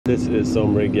This is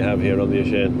some rig you have here on the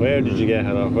Shane. Where did you get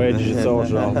it off? Where did you source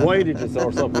it off? Why did you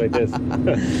source something like this?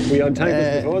 We on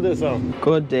tankers before this, or?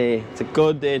 Good day. It's a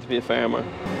good day to be a farmer.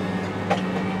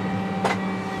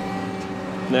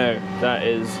 Now, that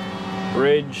is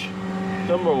bridge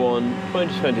number 1,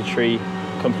 2023,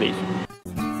 complete.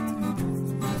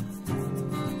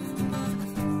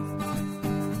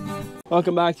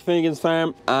 Welcome back to Finnegan's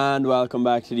Farm and welcome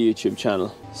back to the YouTube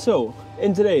channel. So,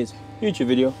 in today's YouTube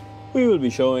video, we will be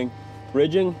showing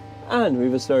bridging, and we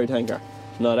have a slurry tanker.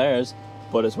 Not ours,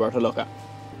 but it's worth a look at.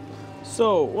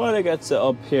 So, while I get set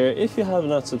up here, if you have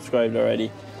not subscribed already,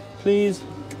 please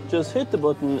just hit the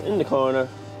button in the corner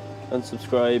and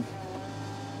subscribe.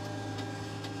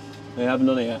 I haven't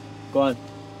done it yet. Go on.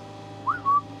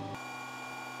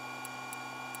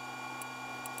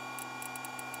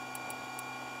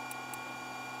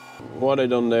 What I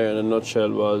done there in a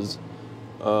nutshell was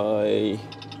I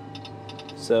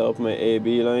set up my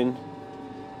AB line,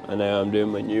 and now I'm doing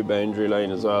my new boundary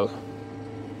line as well.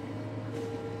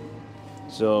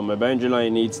 So my boundary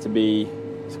line needs to be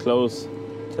as close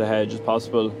to the hedge as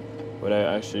possible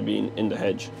without actually being in the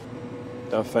hedge.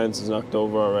 That fence is knocked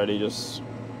over already, just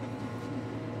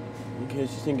in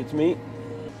case you think it's me.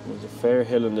 There's a fair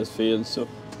hill in this field, so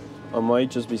I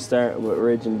might just be starting with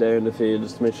ridging down the field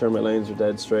just to make sure my lines are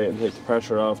dead straight and take the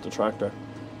pressure off the tractor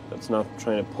that's not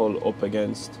trying to pull up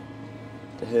against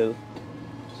the hill.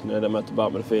 So now that I'm at the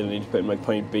bottom of the field, I need to put in my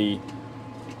point B.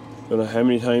 Don't know how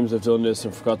many times I've done this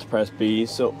and forgot to press B,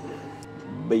 so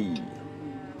B.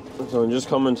 So I'm just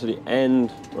coming to the end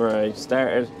where I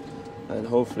started, and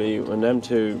hopefully when them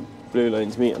two blue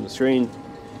lines meet on the screen,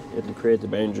 it'll create the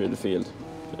boundary of the field.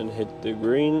 And hit the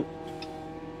green,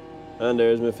 and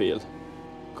there's my field.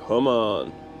 Come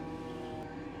on.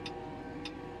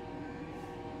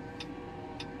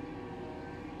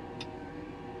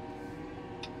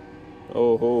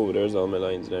 Oh, there's all my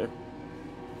lines there.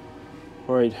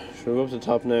 Alright, should we go up to the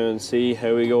top now and see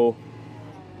how we go?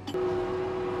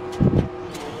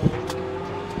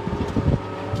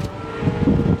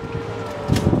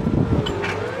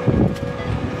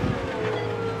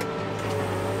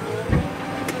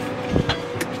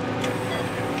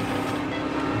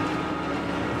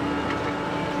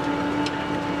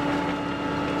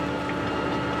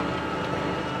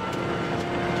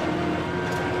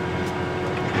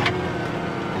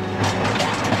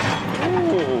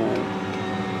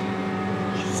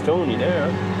 Stony there.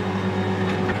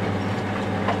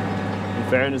 In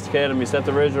fairness to Callan, we set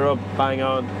the ridger up bang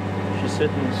on. She's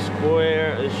sitting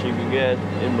square as she could get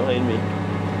in behind me.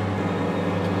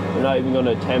 We're not even going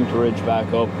to attempt to ridge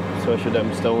back up, especially with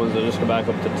them stones. I'll just go back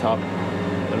up to the top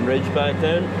and ridge back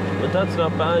down. But that's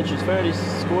not bad. She's fairly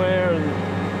square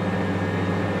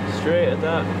and straight at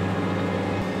that.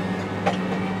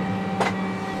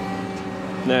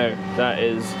 Now, that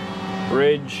is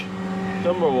bridge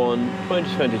number 1,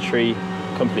 2023,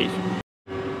 complete.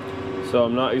 So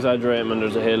I'm not exaggerating when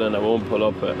there's a hill and I won't pull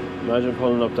up it. Imagine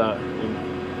pulling up that.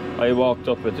 I walked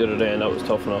up it the other day and that was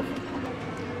tough enough.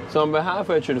 So I'm about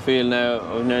halfway through the field now.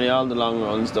 I've nearly all the long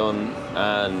runs done,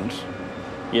 and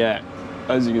yeah,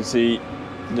 as you can see,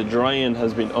 the drying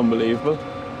has been unbelievable.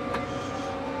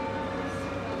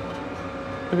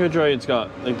 Look how dry it's got.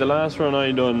 Like the last run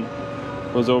I done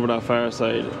was over that far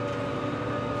side,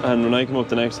 and when I come up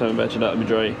the next time, I bet you that'll be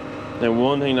dry. Now,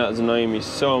 one thing that is annoying me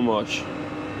so much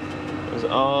is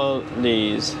all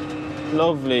these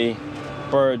lovely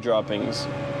bird droppings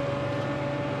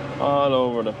all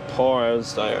over the poor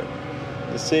house tire.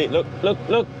 You see, look,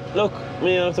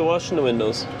 me after washing the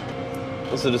windows.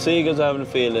 So the seagulls are having a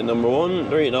field, and number 1,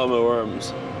 they're eating all my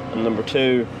worms, and number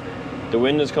 2, the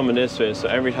wind is coming this way, so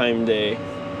every time they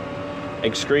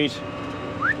excrete,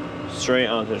 straight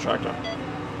onto the tractor,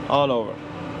 all over.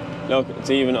 Look, it's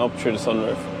even up through the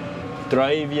sunroof.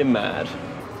 Drive you mad.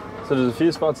 So there's a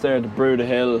few spots there to brew the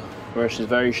hill where she's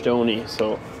very stony,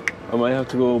 so I might have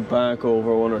to go back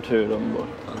over 1 or 2 of them, but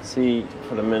I'll see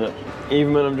for the minute.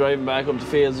 Even when I'm driving back up the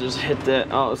fields, I just hit the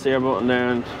auto steer button there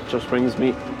and it just brings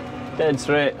me dead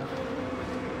straight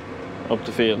up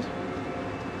the field.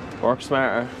 Work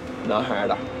smarter, not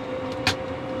harder.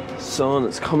 Sun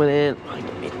is coming in, I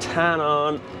got my tan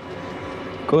on.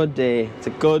 Good day. It's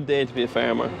a good day to be a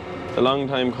farmer. It's a long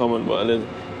time coming, but it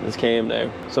came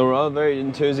now. So we're all very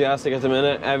enthusiastic at the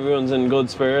minute. Everyone's in good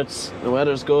spirits. The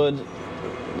weather's good.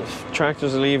 The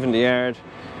tractors are leaving the yard.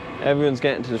 Everyone's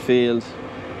getting to the field.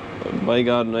 But by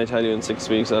God, when I tell you in 6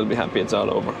 weeks, I'll be happy it's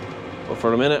all over. But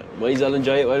for a minute, might I'll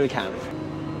enjoy it while we can.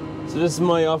 So this is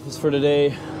my office for the day.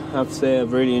 I have to say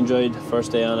I've really enjoyed the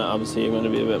first day on it. Obviously, I'm going to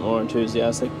be a bit more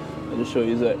enthusiastic. I'll just show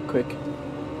you a quick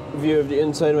view of the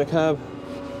inside of my cab.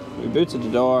 We booted the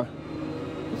door.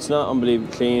 It's not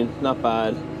unbelievably clean, not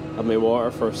bad. Have my water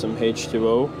for some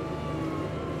H2O.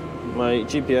 My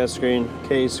GPS screen,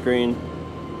 case screen,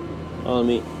 all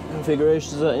my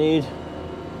configurations that I need.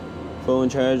 Phone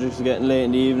charger because it's getting late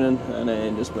in the evening, and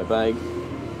then just my bag.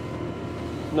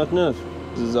 Nothing else.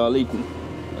 This is all eaten.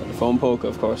 And the phone poker,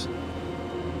 of course.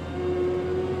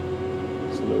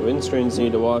 So the windscreens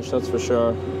need a wash, that's for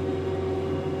sure.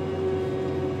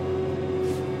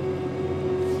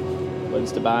 But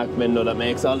it's the back window that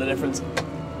makes all the difference.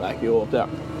 Back you up there.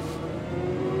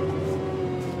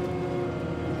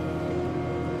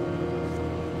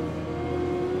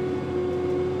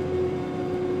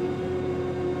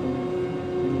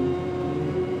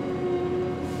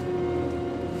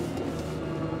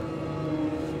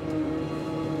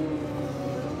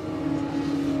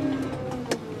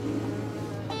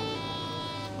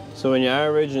 So when you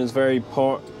are rigging, it's very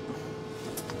important.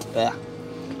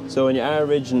 So when you are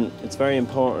rigging, it's very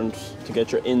important to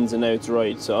get your ins and outs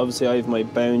right. So obviously I have my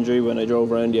boundary when I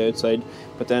drove around the outside,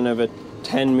 but then I have a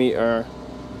 10-meter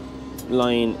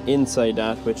line inside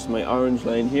that, which is my orange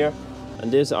line here.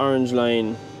 And this orange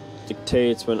line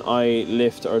dictates when I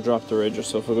lift or drop the ridger.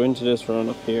 So if I go into this run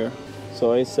up here,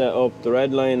 so I set up, the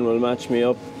red line will match me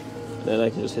up, and then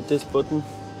I can just hit this button,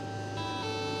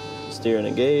 steering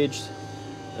engaged.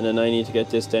 And then I need to get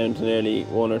this down to nearly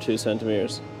 1 or 2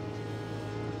 centimeters.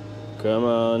 Come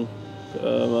on,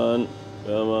 come on,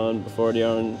 come on, before the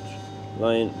orange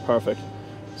line, perfect.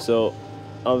 So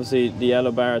obviously the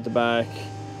yellow bar at the back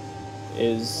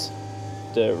is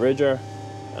the ridger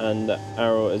and the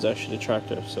arrow is actually the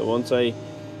tractor. So once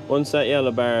that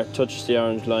yellow bar touches the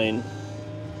orange line,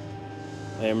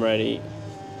 I am ready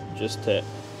just to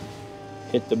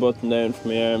hit the button down for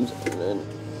my arms, and then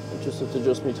I just have to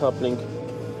adjust my top link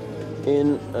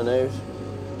in and out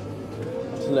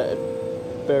to let it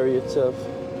bury itself.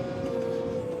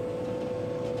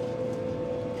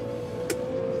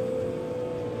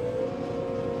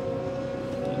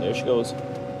 And there she goes. So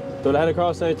we'll head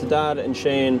across now to Dad and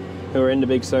Shane, who are in the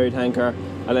big Slurry tanker.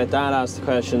 I'll let Dad ask the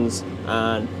questions,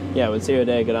 and yeah, we'll see how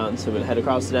they get on. So we'll head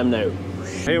across to them now.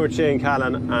 Here with Shane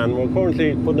Callan, and we're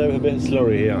currently putting out a bit of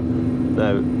slurry here.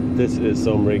 Now, this is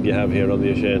some rig you have here on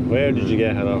the Shane. Where did you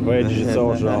get it off? Where did you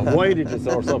source it off? Why did you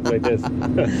source something like this?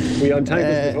 Were you on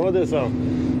tankers before this, or?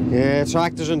 Yeah,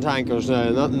 tractors and tankers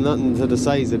now. Nothing to the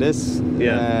size of this,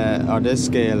 or this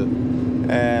scale.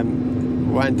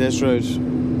 Went this route.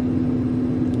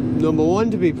 Number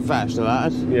one, to be professional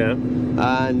at it. Yeah.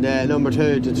 And number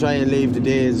two, to try and leave the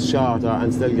days shorter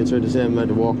and still get through the same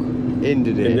amount of work in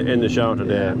the day. In the shorter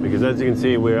day. Because as you can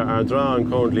see, we are drawing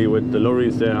currently with the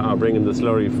lorries there, are bringing the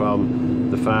slurry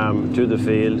from the farm to the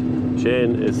field.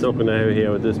 Shane is sucking out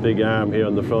here with this big arm here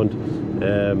on the front.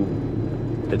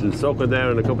 It'll suck it there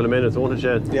in a couple of minutes, won't it,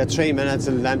 Shane? Yeah, 3 minutes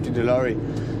and it'll empty the lorry.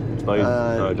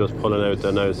 Just pulling out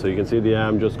there now, so you can see the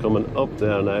arm just coming up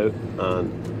there now,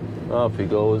 and off he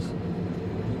goes.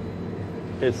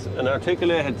 It's an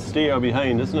articulated steer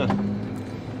behind, isn't it?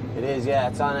 It is, yeah.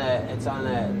 It's on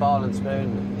a ball and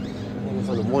spoon. I think it's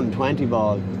on a 120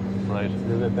 ball. Right. It's a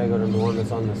little bit bigger than the one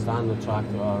that's on the standard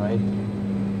tractor, all right.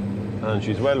 And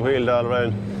she's well wheeled all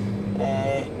around.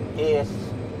 8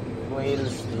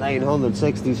 wheels,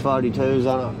 960s, 42s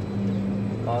on it,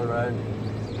 all around.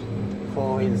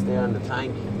 4 wheels there on the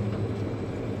tank.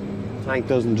 Tank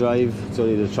doesn't drive, it's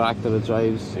only the tractor that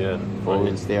drives. Yeah. 4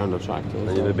 wheels there on the tractor.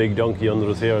 And you have a big donkey under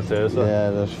us here, so.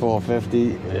 Yeah, there's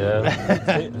 450.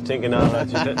 Yeah. Thinking all that.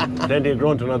 She's plenty of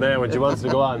grunt on her there when she wants to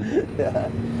go on.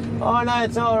 Yeah. Oh no,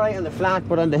 it's all right on the flat,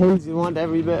 but on the hills you want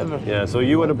every bit of it. Yeah, so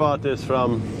you would have bought this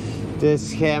from?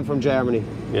 This came from Germany.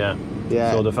 Yeah.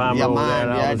 Yeah. So the farmer over there,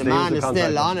 yeah, the man is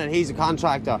still on it. He's a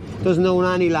contractor. Doesn't own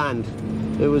any land.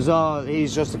 It was all.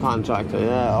 He's just a contractor.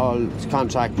 Yeah, all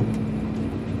contract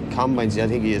combines. I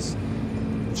think he has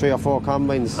 3 or 4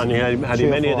 combines. And had he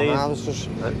many of these? Harvesters.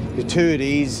 He had 2 of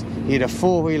these. He had a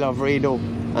 4-wheeler Vredo,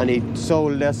 and he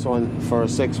sold this one for a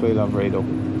 6-wheeler Vredo.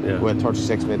 Yeah. With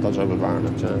 36 meter double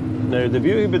varnish. Yeah. Now the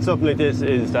beauty with something like this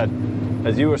is that,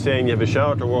 as you were saying, you have a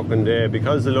shorter working day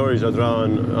because the lorries are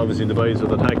drawn. Obviously, the boys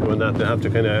with the taco and that, they have to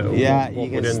kind of you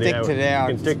can stick to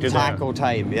their taco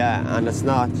time. Yeah, and it's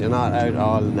not, you're not out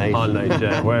all night. All night,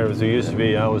 yeah. Whereas there used to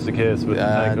be always the case with the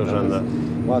tacos and that.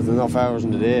 Wasn't enough hours in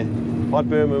the day. What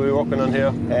boom are we working on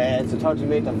here? It's a 30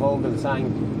 meter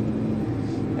Vogelsang.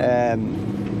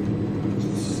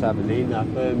 17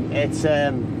 that boom. It's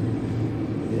 30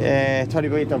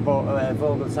 meter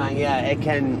Vogelsang. Yeah, it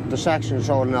can, the section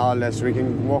control and all this. We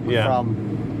can work from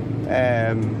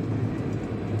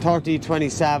 30,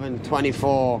 27,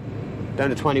 24, Down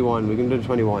to 21. We can do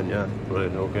 21, yeah. Right,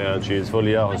 okay, and she's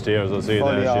fully out of steers, I'll see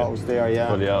Fully that. out of steer, yeah.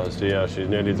 Fully out of steer, she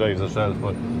nearly drives herself,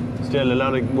 but still a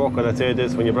lot of work, and I'd say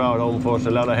this, when you brought it home first, a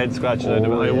lot of head scratching.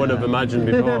 Oh, I yeah. would have imagined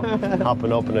before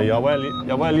hopping up in it. You're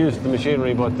well used to the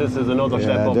machinery, but this is another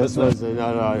step up. This was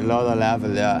another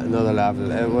level, yeah, another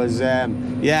level. It was,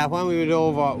 yeah, when we went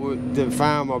over, the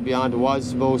farmer beyond was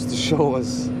supposed to show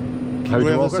us. How'd you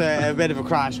It walk was it? a bit of a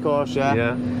crash course, yeah.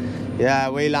 Yeah. Yeah,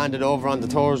 we landed over on the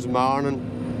Thursday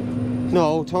morning.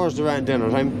 No, Thursday around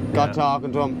dinner time. Got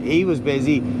talking to him. He was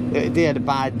busy. They had a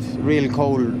bad, real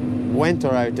cold winter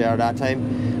out there that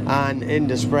time. And in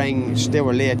the spring, they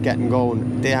were late getting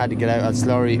going. They had to get out at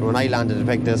Slurry. When I landed to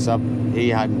pick this up, he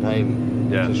hadn't time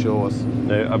to show us.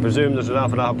 Now, I presume there's an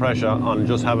awful lot of pressure on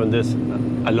just having this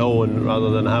alone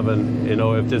rather than having, you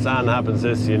know, if this and happens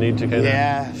this, you need to kind of...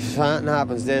 Yeah, if anything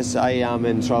happens this, I am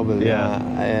in trouble.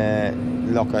 Yeah.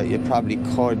 Look, you probably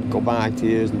could go back to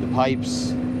using the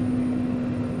pipes.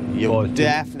 You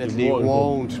definitely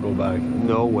won't go back.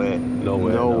 No way. No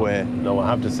way. No way. No, I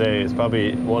have to say it's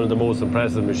probably one of the most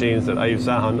impressive machines that I've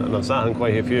sat on, and I've sat on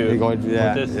quite a few. But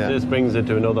this brings it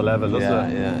to another level,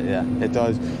 doesn't it? Yeah, it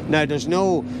does. Now there's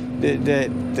no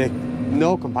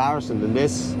no comparison in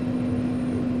this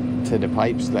to the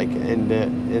pipes, like in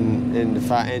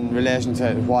relation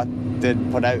to what they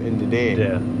put out in the day.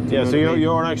 Yeah. So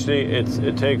you're actually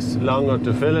it takes longer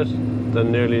to fill it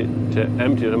than nearly to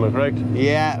empty it, am I correct?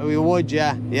 Yeah, we would,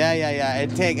 yeah.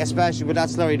 It'd take, especially with that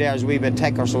slurry there, is a wee bit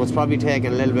thicker, so it's probably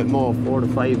taking a little bit more, 4 to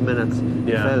 5 minutes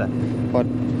to fill it. But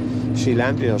she'll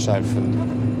empty herself. And,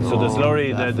 so the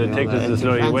slurry, the thickness of the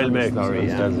slurry will make the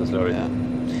slurry. Yeah.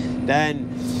 Then,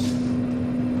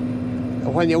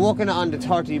 when you're working on the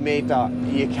 30 metre,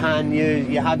 you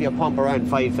have your pump around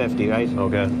 550, right?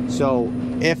 Okay. So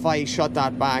if I shut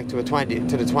that back to the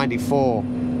 24,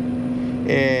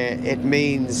 it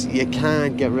means you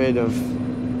can't get rid of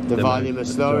the volume of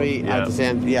slurry at the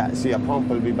same. So your pump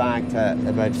will be back to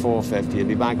about 450. It'll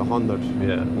be back 100.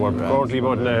 Yeah, we're currently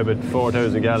putting out about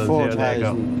 4,000 gallons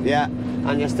 4,000. Yeah,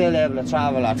 and you're still able to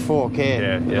travel at 4k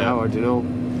an hour. Do you know?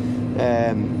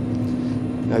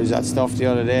 I was at stuff the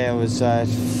other day. It was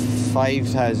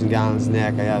 5,000 gallons an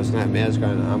acre. I was going at Maze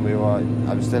Ground, and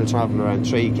I was still traveling around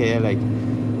 3k. Like,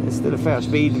 it's still a fair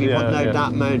speed to be putting out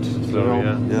that amount.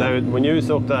 Now, when you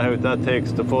suck that out, that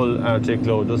takes the full Arctic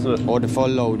load, doesn't it? Oh, the full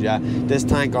load, yeah. This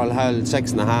tank will hold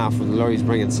 6.5, and the lorry's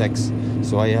bringing 6.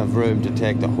 So I have room to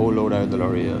take the whole load out of the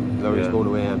lorry, The lorry's going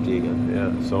away empty again.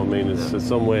 Yeah, so I mean, it's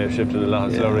some way of shifting a lot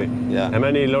of slurry. Yeah. How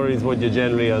many lorries would you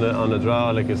generally on a draw?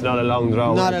 Like, it's not a long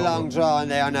draw? Not a long draw in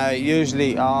there, no.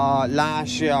 Usually,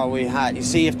 last year we had, you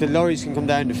see, if the lorries can come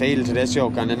down the field to this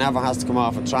yoke and it never has to come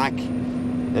off a track,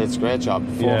 it's a great job.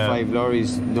 4 or 5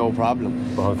 lorries, no problem.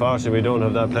 But unfortunately, we don't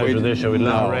have that pleasure this year with a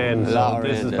lot of rain. So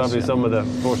this is probably some of the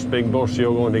first big bursts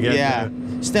you're going to get. Yeah.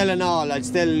 Still in all, I'd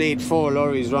still need 4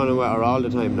 lorries running with her all the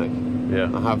time. Like.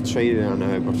 Yeah. I have 3 there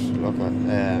now, but look,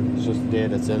 it's just the day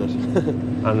that's in it.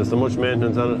 And is there much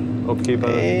maintenance on it? Upkeep on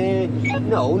it?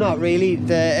 No, not really.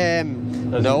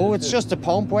 No, it's just the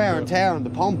pump, wear and tear on the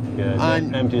pump. Yeah,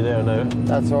 and empty there now.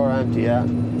 That's all empty, yeah.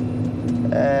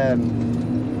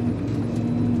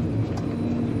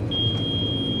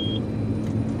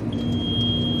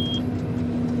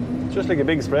 Just like a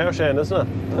big sprayer, Shane, isn't it?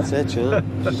 That's it, yeah.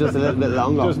 It's just a little bit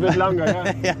longer. Just a bit longer,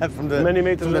 yeah. Yeah, from the many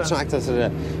meters from the tractor to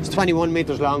the. It's 21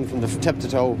 meters long from the tip to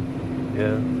toe.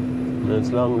 Yeah, and it's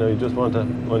long now. You just want to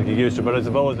get used to it. But I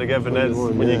suppose, like everything else,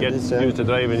 when you get used to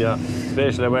driving, your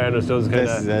spatial awareness does kind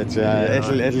of. This is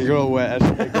it. It'll grow with it.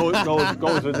 It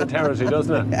goes with the territory,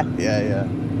 doesn't it? Yeah.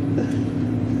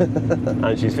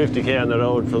 And she's 50k on the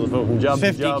road from job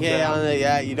to job. 50k on it,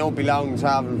 yeah. You don't be long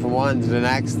travelling from one to the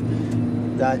next.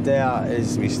 That there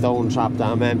is my stone trap that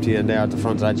I'm empty, and there at the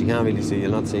front of that you can't really see.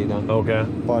 You'll not see that. Okay.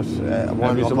 But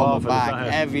when you're coming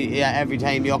back, every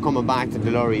time you're coming back to the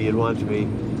lorry, you'll want to be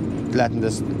letting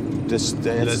this it's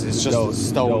just a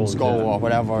stone's go or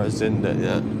whatever is in it.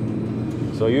 Yeah.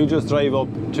 So you just drive up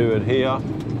to it here.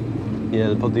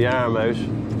 Yeah, put the arm out.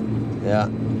 Yeah.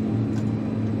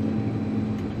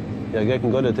 You're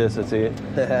getting good at this, I see.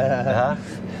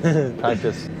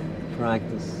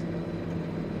 Practice.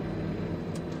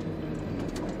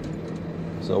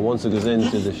 So once it goes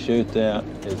into the chute there,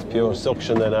 it's pure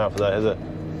suction then after that, is it?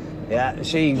 Yeah,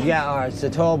 it's a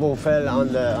turbo fill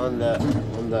on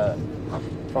the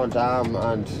front arm,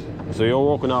 and so you're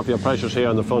working off your pressures here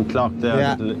on the front clock there.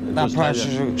 Yeah, that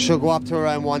pressure should go up to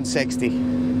around 160.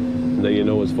 Now you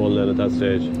know it's full then at that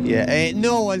stage. Yeah,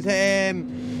 no,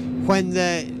 when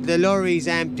the lorry's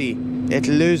empty,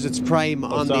 it'll lose its prime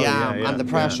on the arm, and the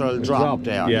pressure will drop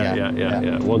there.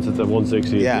 Yeah. Once it's at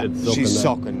 160, it's sucking. She's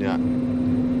sucking,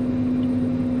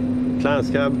 Claas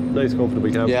cab, nice comfortable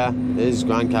cab. Yeah, it is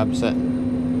grand cab set.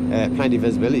 Plenty of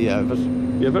visibility out of it.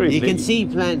 You're very clean. You can see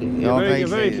plenty.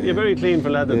 You're very clean for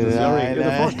lad that's a Slurry.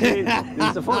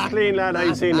 You're the first clean lad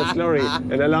I've seen a Slurry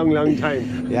in a long, long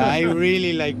time. Yeah, I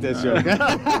really like this young.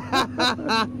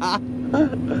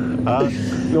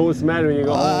 No smell when you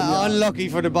go home. Unlucky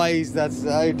for the boys that's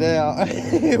out there.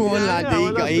 One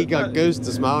lad, he got goosed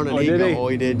this morning. He did. Oh,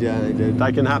 he did, yeah, he did.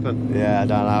 That can happen. Yeah,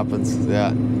 that happens,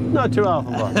 yeah. Not too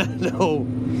often, but. No.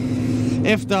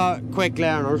 If they're quick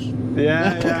learners.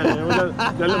 Yeah. Well,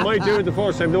 they might do it the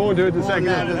first time, they won't do it the second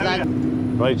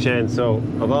time. Right, Shane, so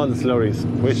of all the Slurries,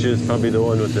 which is probably the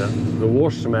one with the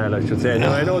worst smell, I should say?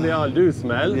 Now, I know they all do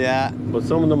smell, but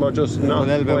some of them are just not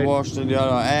a little bit worse than the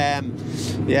other.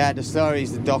 Yeah, the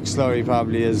Slurries, the duck Slurry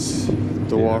probably is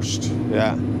the worst,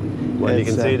 Well, you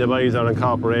can see the boys are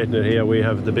incorporating it here. We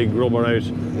have the big rubber out,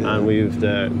 and we've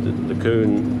the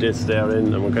coon disc there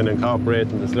in, and we're kind of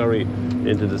incorporating the Slurry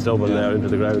into the stubble there, into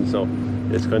the ground, so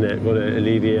it's going to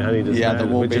alleviate any of the smell, there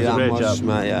won't which be is a that great much job.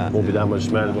 Smell, Won't be that much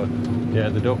smell, but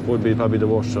the duck would be probably the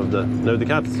worst of the. Now the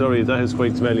Cathal Slurry, that is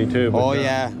quite smelly too. But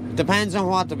depends on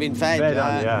what they've been fed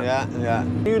on, yeah.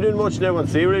 You doing much now on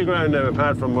cereal ground now,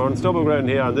 apart from on stubble ground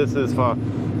here, and this is for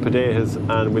potatoes,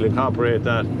 and we'll incorporate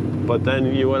that. But then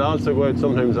you will also go out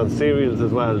sometimes on cereals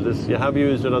as well. You have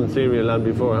used it on cereal land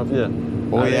before, haven't you?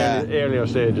 Earlier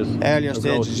stages. Earlier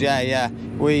stages, yeah.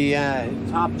 We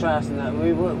top dressing that.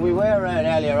 We were out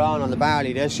earlier on the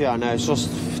barley this year. Now it's just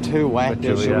too wet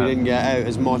this year. We didn't get out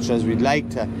as much as we'd like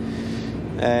to.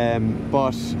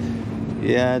 But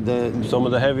some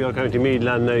of the heavier county mead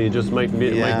land now, you just might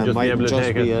be able to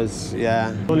take it.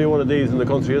 Only one of these in the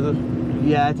country, is it?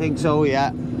 Yeah, I think so.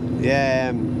 Yeah.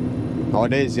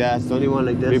 It is, it's the only one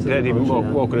like this. We've plenty of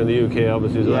walking in the UK,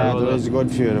 obviously, as well. Yeah, there is a good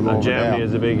few of them over Germany there.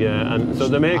 is a big, and so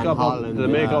the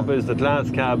makeup is the Claas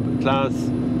cab, Claas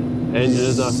engine,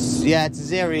 is that? Yeah, it's a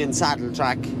Xerion saddle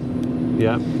track.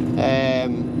 Yeah.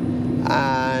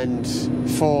 And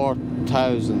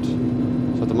 4,000.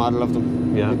 So the model of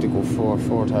them. Yeah. I think they go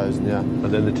 4,000, And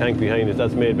then the tank behind it,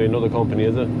 that's made by another company,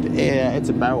 is it? Yeah, it's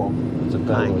a Bauer. It's a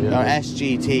Bauer, Or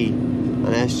SGT.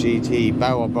 And SGT,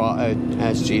 Bauer brought out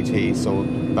SGT, so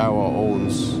Bauer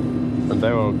owns. And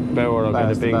Bauer are kind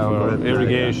of big for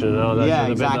irrigation and all that. Yeah,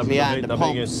 exactly, and the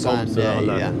pumps and all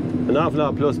that. An awful lot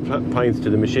of plus points to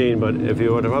the machine, but if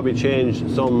you were to probably change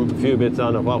some few bits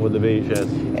on it, what would they be,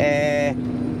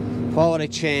 Shane? What would I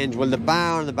change? Well, the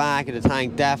bar on the back of the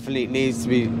tank definitely needs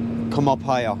to come up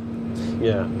higher.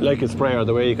 Yeah, like a sprayer,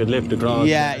 the way you could lift across.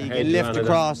 Yeah, you can lift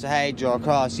across the hedge or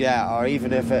across, or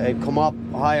even if it had come up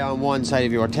higher on one side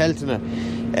if you were tilting it.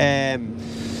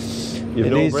 You've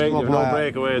no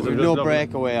breakaways. You've no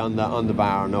breakaway on the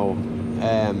bar, no.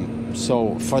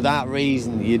 So for that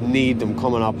reason, you'd need them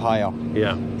coming up higher.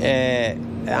 Yeah.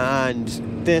 And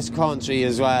this country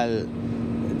as well,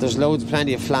 there's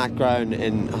plenty of flat ground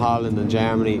in Holland and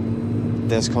Germany.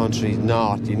 This country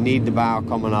not. You need the bar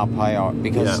coming up higher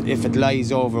because if it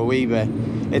lies over a wee bit,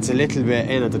 it's a little bit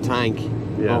in at the tank.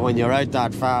 Yeah. But when you're out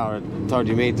that far at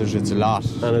 30 metres, it's a lot.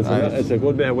 And it's a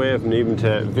good bit away from even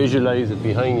to visualise it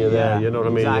behind you there, you know what I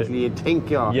mean? Exactly, you think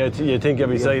you're... Yeah, you think you're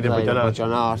beside it, but you're not. But you're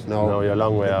not, no. No, you're a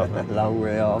long way off. Long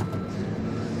way off.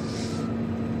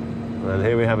 Well,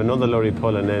 here we have another lorry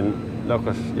pulling in. Look,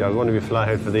 you're going to be flat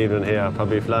out for the evening here.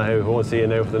 Probably flat out. We won't see you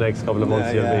now for the next couple of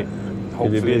months. You'll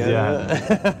be busy.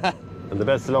 And the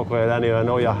best of luck with it anyway. I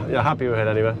know you're happy with it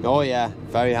anyway. Oh yeah,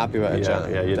 very happy with it.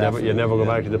 Yeah, you never go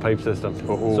back to the pipe system.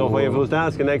 So if I was to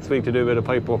ask you next week to do a bit of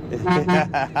pipe work, that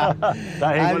ain't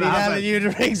I'll be telling you to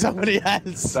bring somebody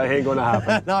else. That ain't going to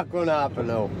happen. Not going to happen,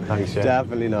 no. Thanks, Shane.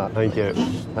 Definitely not. Thank you.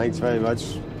 Thanks very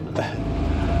much.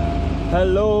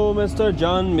 Hello, Mr.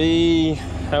 John B.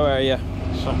 How are you?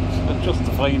 Just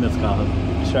the finest, Callan.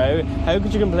 Sure. How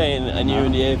could you complain? And you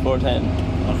in the A410?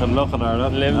 I can look at her.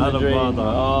 Living the dream.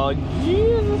 Oh,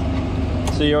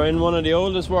 Jesus. So you're in one of the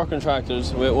oldest working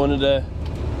tractors with one of the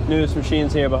newest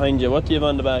machines here behind you. What do you have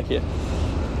on the back here?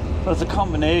 Well, it's a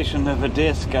combination of a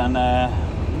disc and a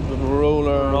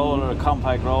roller, a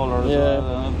compact roller as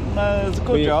well. It's a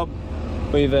good job.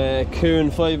 We've a Kuhn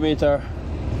 5 metre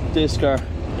discer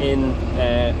in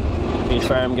Pete's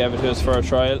farm, gave it to us for a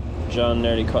trial. John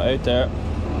nearly cut out there.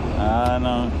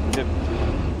 No.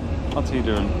 What's he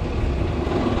doing?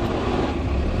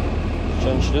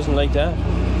 John, she doesn't like that.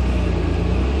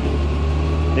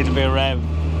 Little bit of rev.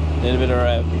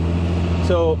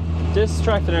 So, this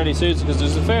tractor nearly suits because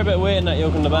there's a fair bit of weight in that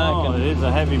yoke in the back. Oh, and it is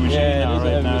a heavy machine. yeah, it is a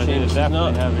heavy machine. It's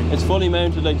definitely heavy. It's fully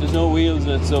mounted, like there's no wheels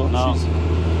in it, so No.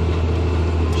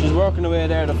 she's working away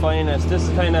there to finest. This is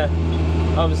kind of,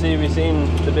 obviously we've seen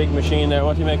the big machine there.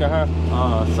 What do you make of her?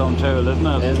 Oh, it's some tool, isn't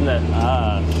it? Isn't it?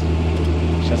 Ah,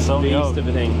 she's some Beast yoke. of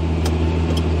a thing.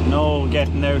 No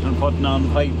getting out and putting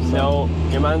on pipes. No,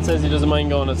 your man says he doesn't mind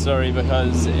going at Slurry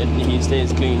because he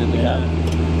stays clean in the cab.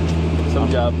 Some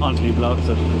job. Until he blocks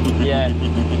it. Yeah,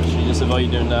 she just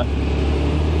avoid doing that.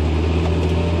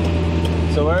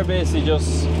 So we're basically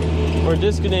we're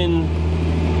disking in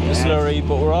the Slurry,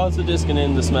 but we're also disking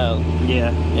in the smell.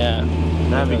 Yeah. Yeah.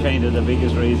 That'd be kind of the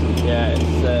biggest reason. Yeah, it's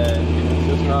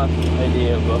just not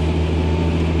ideal, but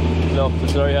look, the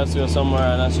Slurry has to go somewhere,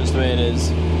 and that's just the way it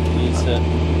is. It needs to.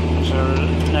 Sure,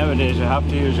 nowadays you have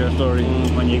to use your Slurry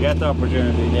when you get the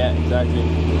opportunity. Yeah, exactly.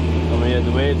 And we had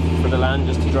to wait for the land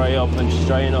just to dry up, and she's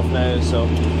dry enough now, so.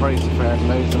 Price of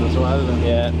fertilizer as well. Then.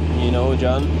 Yeah, you know,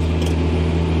 John.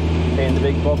 Paying the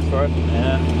big bucks for it.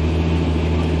 Yeah.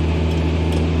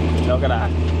 Look at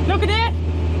that. Look at that!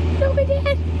 Look at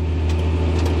that!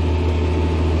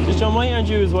 Just John, why aren't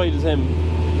you as wide as him?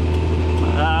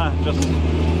 Just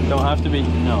Don't have to be.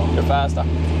 no. You're faster.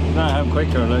 No, I'm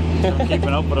quicker. Like I'm keeping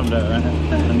up with him there,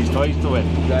 and he's twice the width.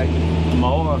 Exactly. I'm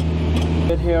over.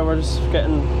 Bit here, we're just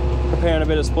preparing a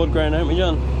bit of spud ground, aren't we,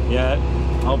 John? Yeah.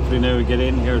 Hopefully now we get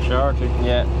in here shortly.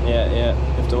 Yeah.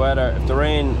 If the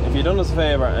rain, if you done us a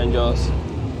favour and just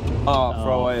off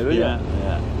for a while, will Yeah. you?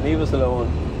 Yeah. Leave us alone.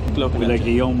 Looking Be at like you.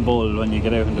 a young bull when you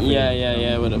get out in the field.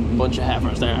 Yeah, with a bunch of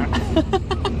heifers there.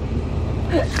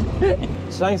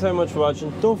 So thanks very much for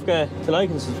watching. Don't forget to like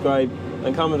and subscribe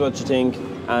and comment what you think,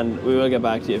 and we will get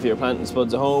back to you if you're planting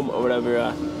spuds at home or whatever you're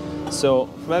at. So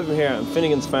from everyone here at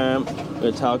Finnegan's Farm,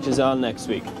 we'll talk to you all next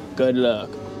week. Good luck.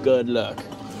 Good luck.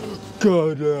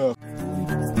 Good luck.